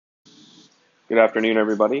Good afternoon,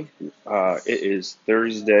 everybody. It is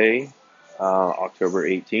Thursday, October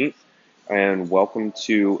 18th, and welcome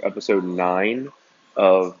to episode 9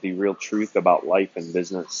 of The Real Truth About Life and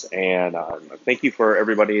Business. And thank you for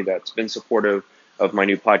everybody that's been supportive of my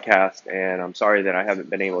new podcast. And I'm sorry that I haven't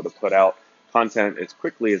been able to put out content as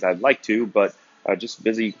quickly as I'd like to, but just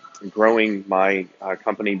busy growing my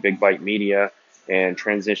company, Big Bite Media, and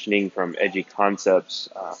transitioning from edgy concepts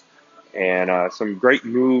and some great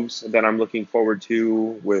moves that I'm looking forward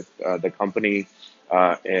to with the company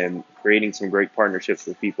and creating some great partnerships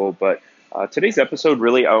with people. But today's episode,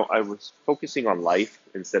 really, I was focusing on life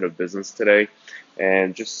instead of business today,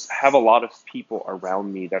 and just have a lot of people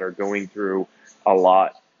around me that are going through a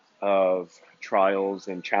lot of trials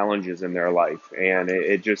and challenges in their life, and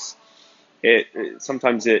it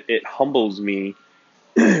sometimes it humbles me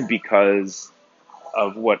because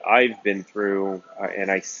of what I've been through, and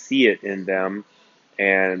I see it in them,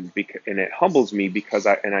 and it humbles me because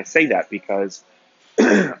I say that because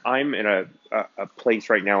I'm in a place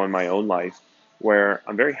right now in my own life where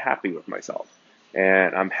I'm very happy with myself,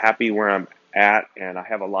 and I'm happy where I'm at, and I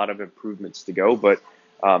have a lot of improvements to go, but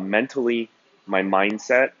mentally, my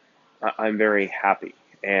mindset, I'm very happy,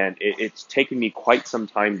 and it's taken me quite some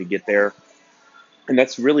time to get there, and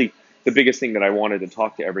that's really the biggest thing that I wanted to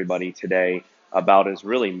talk to everybody today about is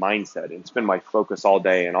really mindset. It's been my focus all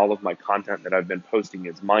day, and all of my content that I've been posting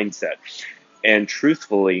is mindset. And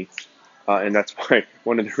truthfully, and that's why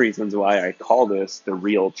one of the reasons why I call this the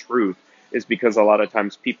real truth is because a lot of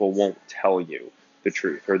times people won't tell you the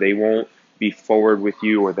truth, or they won't be forward with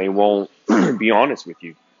you, or they won't be honest with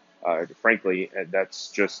you. Frankly,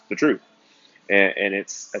 that's just the truth. And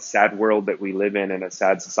it's a sad world that we live in and a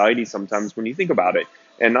sad society sometimes when you think about it.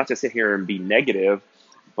 And not to sit here and be negative,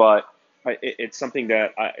 but it's something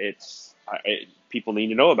that people need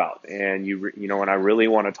to know about. And and I really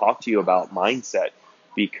want to talk to you about mindset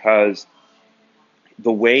because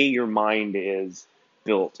the way your mind is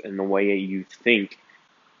built and the way you think,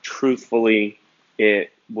 truthfully,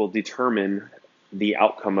 it will determine the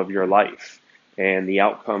outcome of your life and the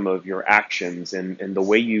outcome of your actions and the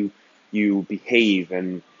way you behave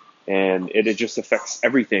and it just affects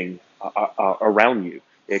everything around you.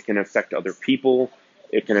 It can affect other people.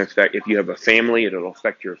 It can affect, if you have a family, it'll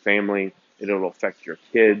affect your family. It'll affect your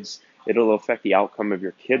kids. It'll affect the outcome of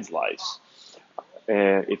your kids' lives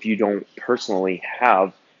if you don't personally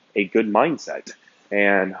have a good mindset.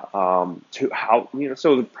 And to how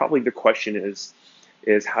so probably the question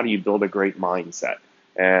is how do you build a great mindset?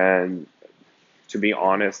 And to be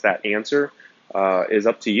honest, that answer is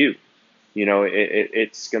up to you.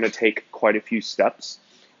 It's going to take quite a few steps.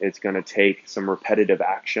 It's going to take some repetitive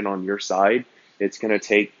action on your side. It's going to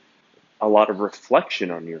take a lot of reflection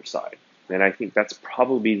on your side. And I think that's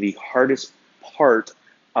probably the hardest part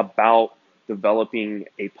about developing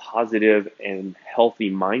a positive and healthy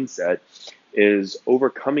mindset is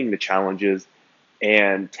overcoming the challenges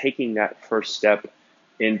and taking that first step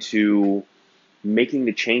into making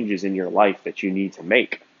the changes in your life that you need to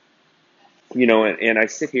make. And I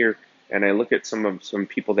sit here and I look at some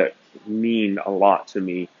people that mean a lot to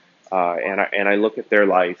me, and I look at their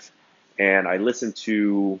life, and I listen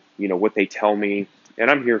to what they tell me,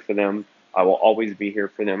 and I'm here for them. I will always be here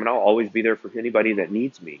for them, and I'll always be there for anybody that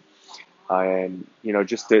needs me. And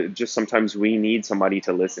just sometimes we need somebody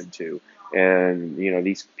to listen to, and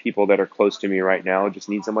these people that are close to me right now just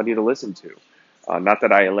need somebody to listen to. Not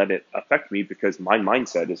that I let it affect me because my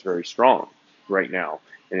mindset is very strong right now,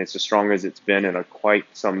 and it's as strong as it's been in a quite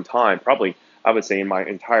some time, probably I would say in my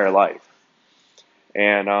entire life.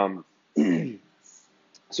 And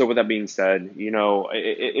so with that being said,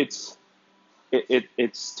 it's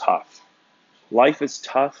tough. Life is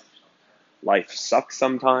tough. Life sucks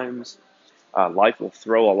sometimes. Life will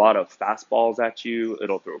throw a lot of fastballs at you.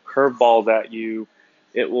 It'll throw curveballs at you.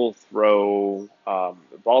 It will throw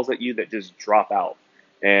balls at you that just drop out,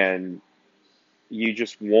 and you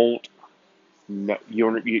just won't.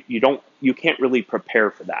 You can't really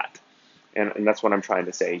prepare for that, and that's what I'm trying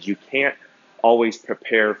to say. Is you can't always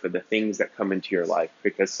prepare for the things that come into your life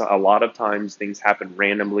because a lot of times things happen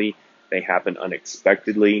randomly. They happen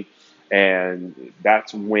unexpectedly, and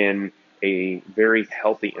that's when a very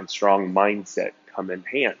healthy and strong mindset come in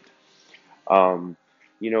hand. Um,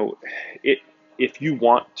 you know, it, if you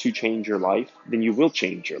want to change your life, then you will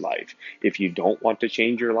change your life. If you don't want to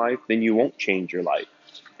change your life, then you won't change your life.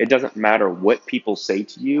 It doesn't matter what people say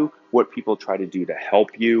to you, what people try to do to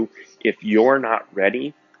help you. If you're not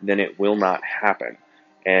ready, then it will not happen.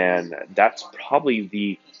 And that's probably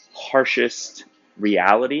the harshest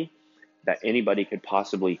reality that anybody could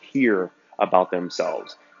possibly hear about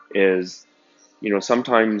themselves is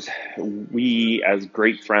Sometimes we, as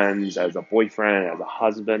great friends, as a boyfriend, as a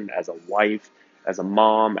husband, as a wife, as a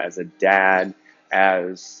mom, as a dad,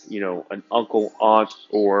 as, an uncle, aunt,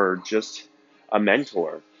 or just a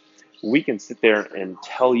mentor, we can sit there and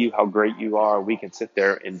tell you how great you are. We can sit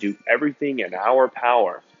there and do everything in our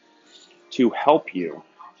power to help you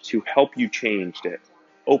change it,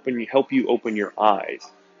 help you open your eyes.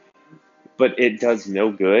 But it does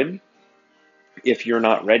no good if you're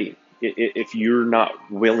not ready, if you're not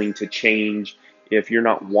willing to change, if you're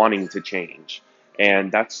not wanting to change.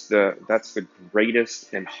 And that's the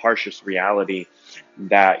greatest and harshest reality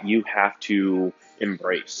that you have to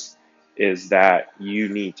embrace, is that you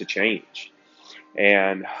need to change.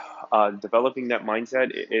 And developing that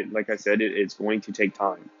mindset, like I said, it's going to take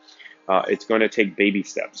time. It's going to take baby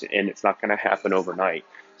steps, and it's not going to happen overnight.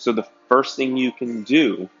 So the first thing you can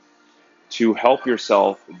do to help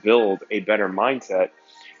yourself build a better mindset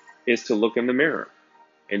is to look in the mirror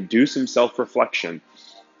and do some self-reflection,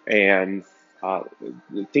 and uh,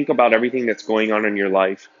 think about everything that's going on in your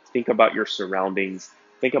life. Think about your surroundings.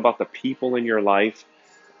 Think about the people in your life,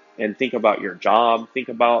 and think about your job. Think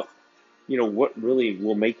about, what really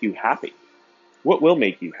will make you happy. What will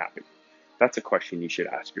make you happy? That's a question you should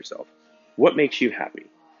ask yourself. What makes you happy?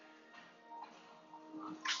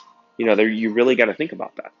 You really got to think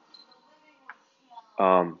about that.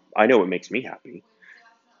 I know what makes me happy.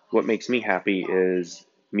 What makes me happy is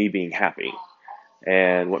me being happy.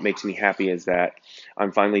 And what makes me happy is that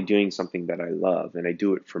I'm finally doing something that I love, and I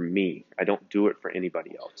do it for me. I don't do it for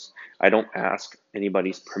anybody else. I don't ask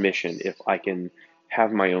anybody's permission if I can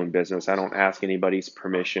have my own business. I don't ask anybody's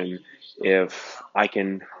permission if I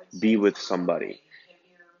can be with somebody.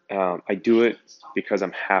 I do it because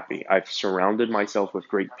I'm happy. I've surrounded myself with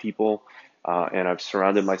great people, and I've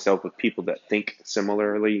surrounded myself with people that think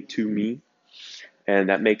similarly to me, and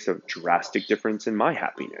that makes a drastic difference in my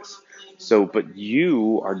happiness. So, but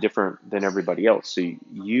you are different than everybody else.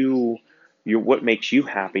 So what makes you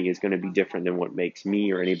happy is going to be different than what makes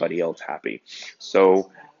me or anybody else happy.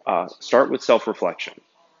 So, start with self-reflection.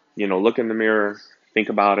 Look in the mirror, think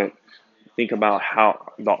about it, think about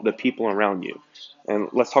how the people around you, and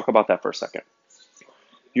let's talk about that for a second.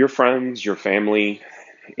 Your friends, your family,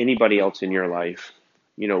 anybody else in your life,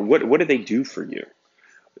 what do they do for you?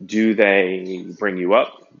 Do they bring you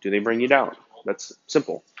up? Do they bring you down? That's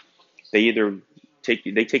simple. They either take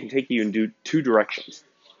you in two directions.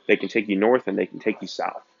 They can take you north, and they can take you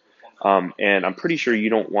south. And I'm pretty sure you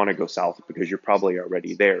don't want to go south because you're probably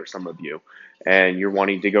already there, some of you, and you're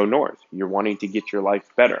wanting to go north. You're wanting to get your life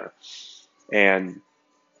better. And,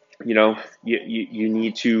 you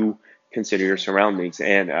need to consider your surroundings.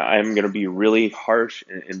 And I'm going to be really harsh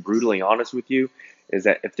and brutally honest with you, is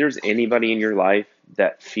that if there's anybody in your life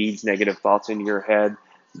that feeds negative thoughts into your head,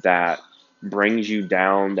 that brings you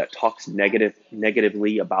down, that talks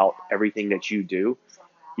negatively about everything that you do,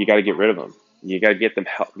 you got to get rid of them. You got to get them.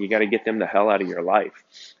 You got to get them the hell out of your life.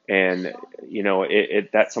 And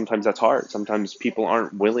that sometimes that's hard. Sometimes people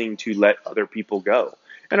aren't willing to let other people go.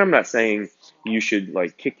 And I'm not saying you should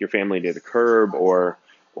like kick your family to the curb or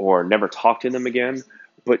never talk to them again,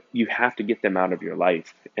 but you have to get them out of your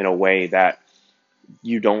life in a way that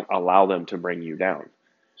you don't allow them to bring you down.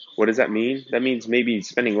 What does that mean? That means maybe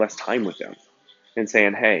spending less time with them and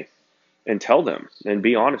saying, hey, and tell them and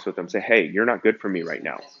be honest with them. Say, hey, you're not good for me right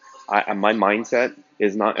now. My mindset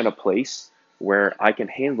is not in a place where I can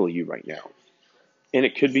handle you right now. And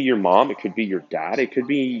it could be your mom, it could be your dad, it could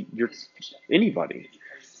be anybody.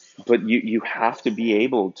 But you have to be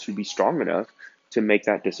able to be strong enough to make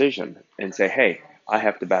that decision and say, hey, I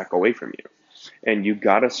have to back away from you. And you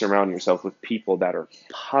got to surround yourself with people that are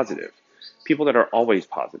positive, people that are always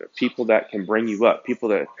positive, people that can bring you up,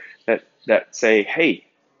 people that say, hey,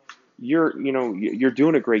 you're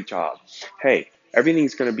doing a great job. Hey,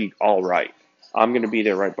 everything's going to be all right. I'm going to be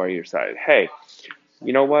there right by your side. Hey,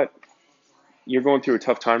 you know what? You're going through a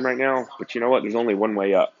tough time right now, but you know what? There's only one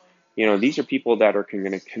way up. These are people that are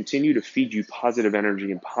going to continue to feed you positive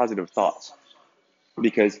energy and positive thoughts,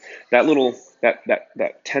 because that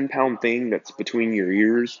 10-pound thing that's between your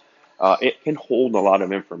ears, it can hold a lot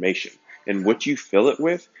of information, and what you fill it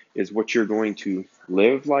with is what you're going to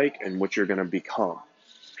live like and what you're going to become.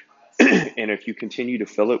 And if you continue to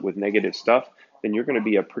fill it with negative stuff, then you're going to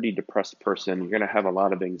be a pretty depressed person. You're going to have a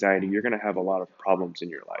lot of anxiety. You're going to have a lot of problems in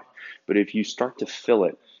your life. But if you start to fill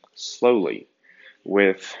it slowly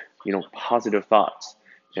with, positive thoughts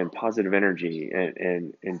and positive energy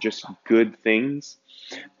and just good things,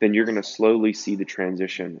 then you're going to slowly see the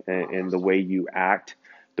transition in the way you act,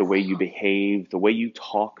 the way you behave, the way you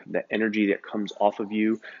talk, the energy that comes off of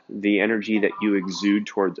you, the energy that you exude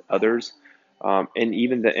towards others. and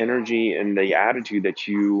even the energy and the attitude that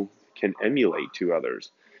you can emulate to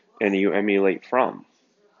others and you emulate from.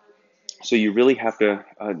 So you really have to,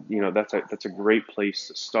 that's a great place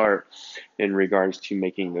to start in regards to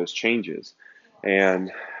making those changes.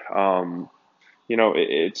 And,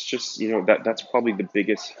 it's just, that's probably the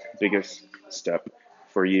biggest step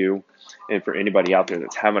for you and for anybody out there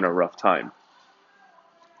that's having a rough time.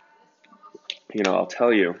 I'll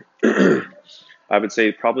tell you, I would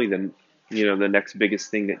say probably the next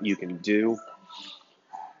biggest thing that you can do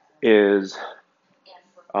is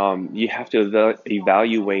you have to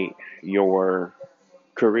evaluate your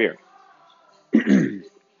career.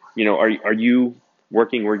 Are you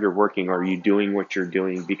working where you're working? Are you doing what you're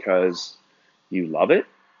doing because you love it,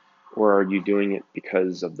 or are you doing it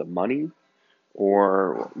because of the money,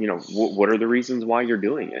 or what are the reasons why you're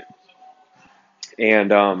doing it?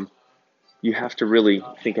 And you have to really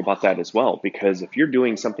think about that as well, because if you're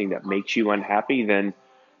doing something that makes you unhappy, then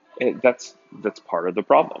that's part of the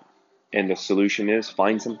problem. And the solution is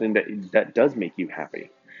find something that does make you happy.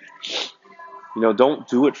 Don't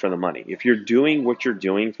do it for the money. If you're doing what you're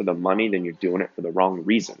doing for the money, then you're doing it for the wrong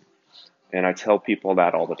reason. And I tell people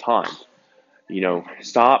that all the time.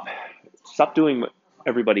 Stop doing what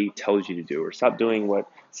everybody tells you to do, or stop doing what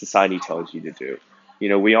society tells you to do.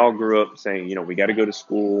 We all grew up saying, we got to go to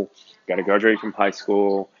school, got to graduate from high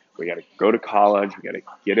school, we got to go to college, we got to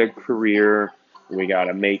get a career, we got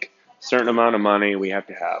to make a certain amount of money, we have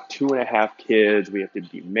to have 2.5 kids, we have to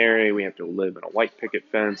be married, we have to live in a white picket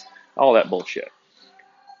fence, all that bullshit.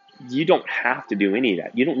 You don't have to do any of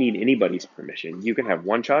that. You don't need anybody's permission. You can have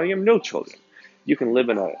one child, you have no children. You can live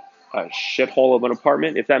in a shithole of an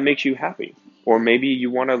apartment if that makes you happy. Or maybe you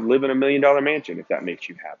want to live in $1 million mansion if that makes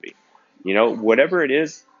you happy. Whatever it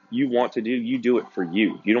is you want to do, you do it for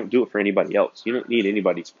you. You don't do it for anybody else. You don't need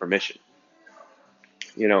anybody's permission.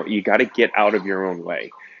 You got to get out of your own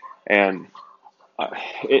way. And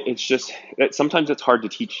it's just, sometimes it's hard to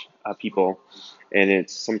teach people, and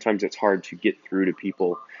sometimes it's hard to get through to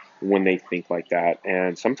people when they think like that.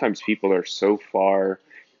 And sometimes people are so far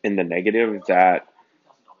in the negative that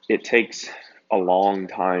it takes a long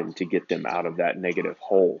time to get them out of that negative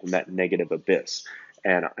hole and that negative abyss.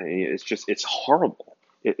 And it's horrible.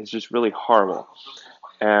 It's just really horrible.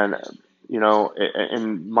 And,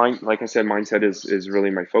 like I said, mindset is really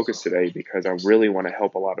my focus today, because I really want to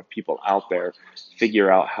help a lot of people out there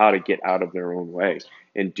figure out how to get out of their own way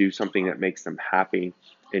and do something that makes them happy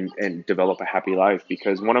and develop a happy life.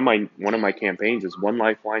 Because one of my campaigns is One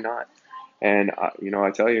Life, Why Not? And,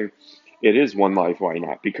 I tell you, it is one life, why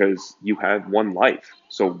not? Because you have one life.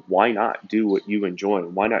 So why not do what you enjoy?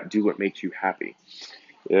 Why not do what makes you happy?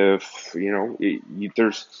 If,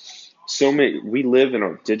 there's so many, we live in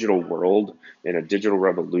a digital world, in a digital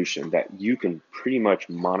revolution, that you can pretty much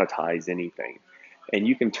monetize anything. And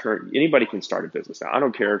anybody can start a business now. I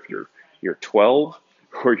don't care if you're 12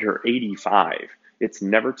 or you're 85. It's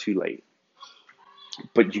never too late.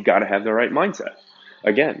 But you got to have the right mindset.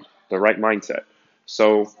 Again, the right mindset.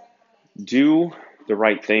 So do the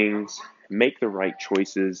right things, make the right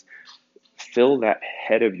choices, fill that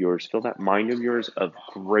head of yours, fill that mind of yours of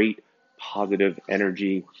great positive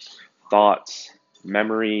energy, thoughts,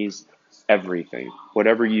 memories, everything,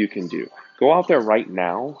 whatever you can do. Go out there right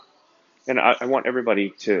now, and I want everybody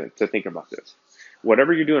to think about this.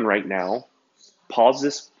 Whatever you're doing right now,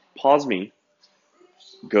 pause me,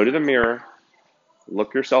 go to the mirror,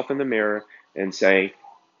 look yourself in the mirror, and say,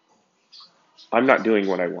 I'm not doing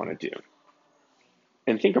what I want to do.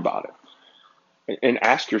 And think about it. And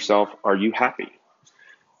ask yourself, are you happy?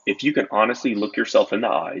 If you can honestly look yourself in the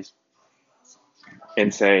eyes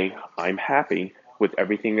and say, I'm happy with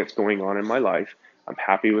everything that's going on in my life, I'm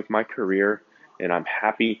happy with my career, and I'm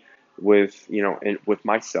happy with, and with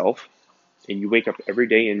myself, and you wake up every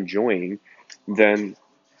day enjoying, then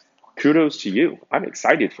kudos to you. I'm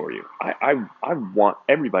excited for you. I want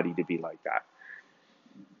everybody to be like that.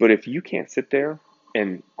 But if you can't sit there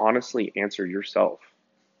and honestly answer yourself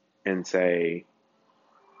and say,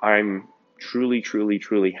 I'm truly, truly,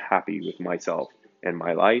 truly happy with myself and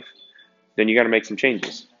my life, then you got to make some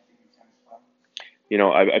changes.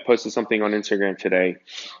 I posted something on Instagram today.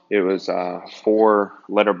 It was 4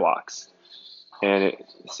 letter blocks, and it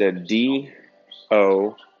said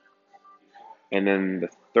D-O, and then the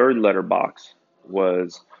third letter box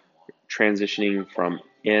was transitioning from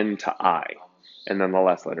N to I, and then the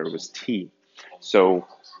last letter was T. So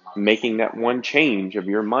making that one change of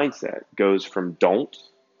your mindset goes from don't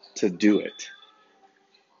to do it.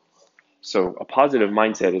 So a positive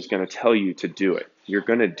mindset is going to tell you to do it. You're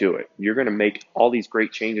going to do it. You're going to make all these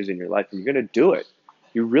great changes in your life, and you're going to do it.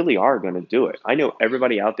 You really are going to do it. I know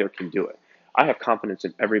everybody out there can do it. I have confidence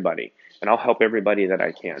in everybody, and I'll help everybody that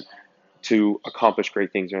I can to accomplish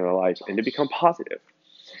great things in their life and to become positive.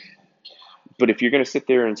 But if you're going to sit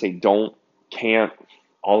there and say don't, can't,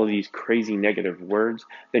 all of these crazy negative words,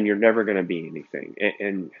 then you're never going to be anything.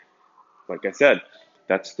 And like I said,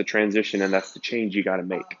 that's the transition and that's the change you got to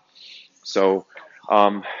make. So,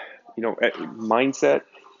 mindset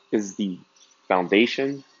is the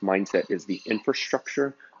foundation. Mindset is the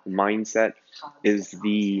infrastructure. Mindset is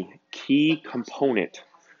the key component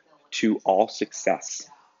to all success,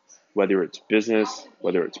 whether it's business,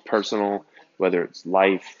 whether it's personal, whether it's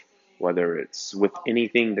life, whether it's with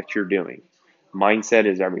anything that you're doing. Mindset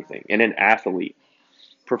is everything. And an athlete,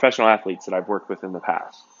 professional athletes that I've worked with in the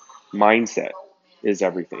past, mindset is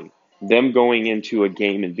everything. Them going into a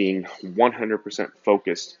game and being 100%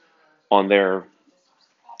 focused on their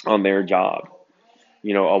job.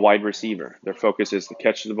 A wide receiver, their focus is to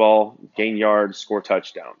catch the ball, gain yards, score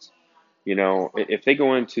touchdowns. If they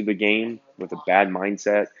go into the game with a bad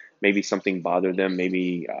mindset, maybe something bothered them,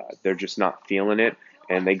 maybe they're just not feeling it,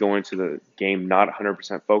 and they go into the game not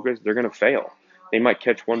 100% focused, they're going to fail. They might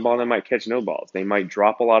catch one ball, they might catch no balls. They might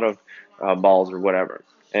drop a lot of balls or whatever.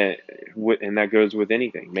 And that goes with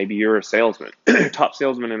anything. Maybe you're a salesman, top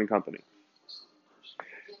salesman in a company.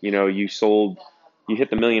 You hit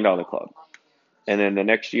the $1 million club. And then the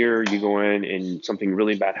next year you go in and something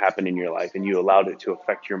really bad happened in your life and you allowed it to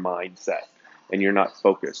affect your mindset and you're not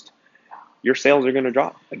focused. Your sales are going to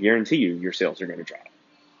drop. I guarantee you your sales are going to drop.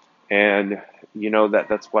 And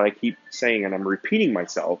that's what I keep saying, and I'm repeating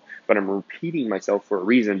myself, but I'm repeating myself for a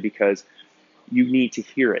reason, because you need to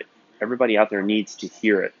hear it. Everybody out there needs to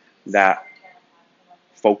hear it. That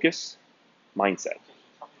focus, mindset.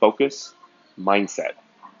 Focus, mindset.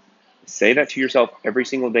 Say that to yourself every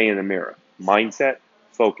single day in the mirror. Mindset,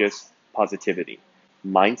 focus, positivity.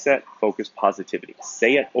 Mindset, focus, positivity.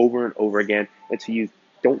 Say it over and over again until you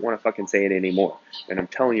don't want to fucking say it anymore. And I'm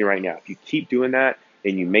telling you right now, if you keep doing that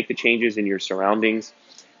and you make the changes in your surroundings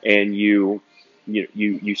and you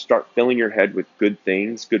start filling your head with good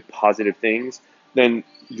things, good positive things, then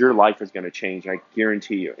your life is going to change. I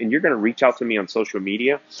guarantee you. And you're going to reach out to me on social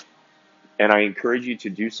media. And I encourage you to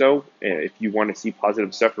do so if you want to see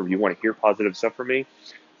positive stuff or if you want to hear positive stuff from me.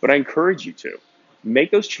 But I encourage you to make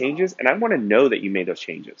those changes, and I want to know that you made those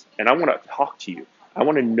changes. And I want to talk to you. I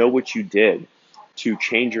want to know what you did to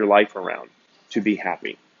change your life around, to be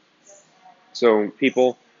happy. So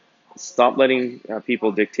people, stop letting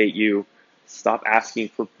people dictate you. Stop asking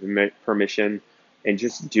for permission, and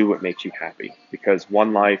just do what makes you happy. Because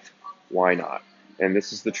one life, why not? And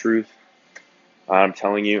this is the truth. I'm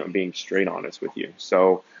telling you, I'm being straight honest with you.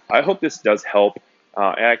 So I hope this does help.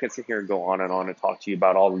 And I can sit here and go on and talk to you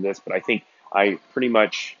about all of this, but I think I pretty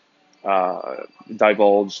much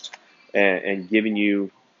divulged and given you,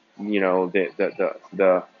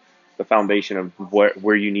 the foundation of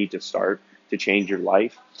where you need to start to change your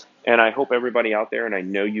life. And I hope everybody out there, and I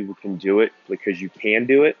know you can do it because you can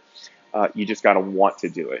do it. You just got to want to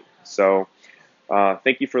do it. So.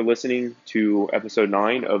 Thank you for listening to episode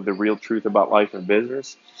 9 of The Real Truth About Life and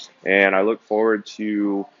Business. And I look forward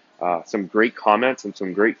to some great comments and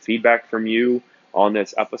some great feedback from you on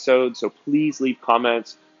this episode. So please leave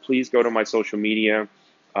comments. Please go to my social media.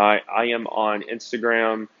 I am on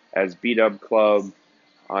Instagram as BDub Club.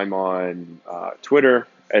 I'm on Twitter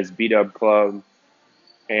as BDub Club.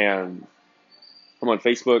 And I'm on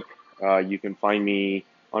Facebook. You can find me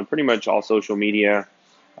on pretty much all social media.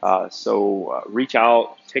 So reach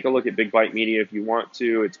out, take a look at Big Bite Media if you want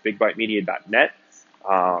to. It's bigbitemedia.net,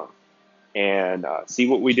 and see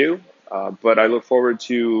what we do. But I look forward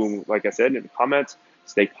to, like I said in the comments,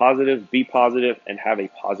 stay positive, be positive, and have a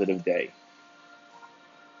positive day.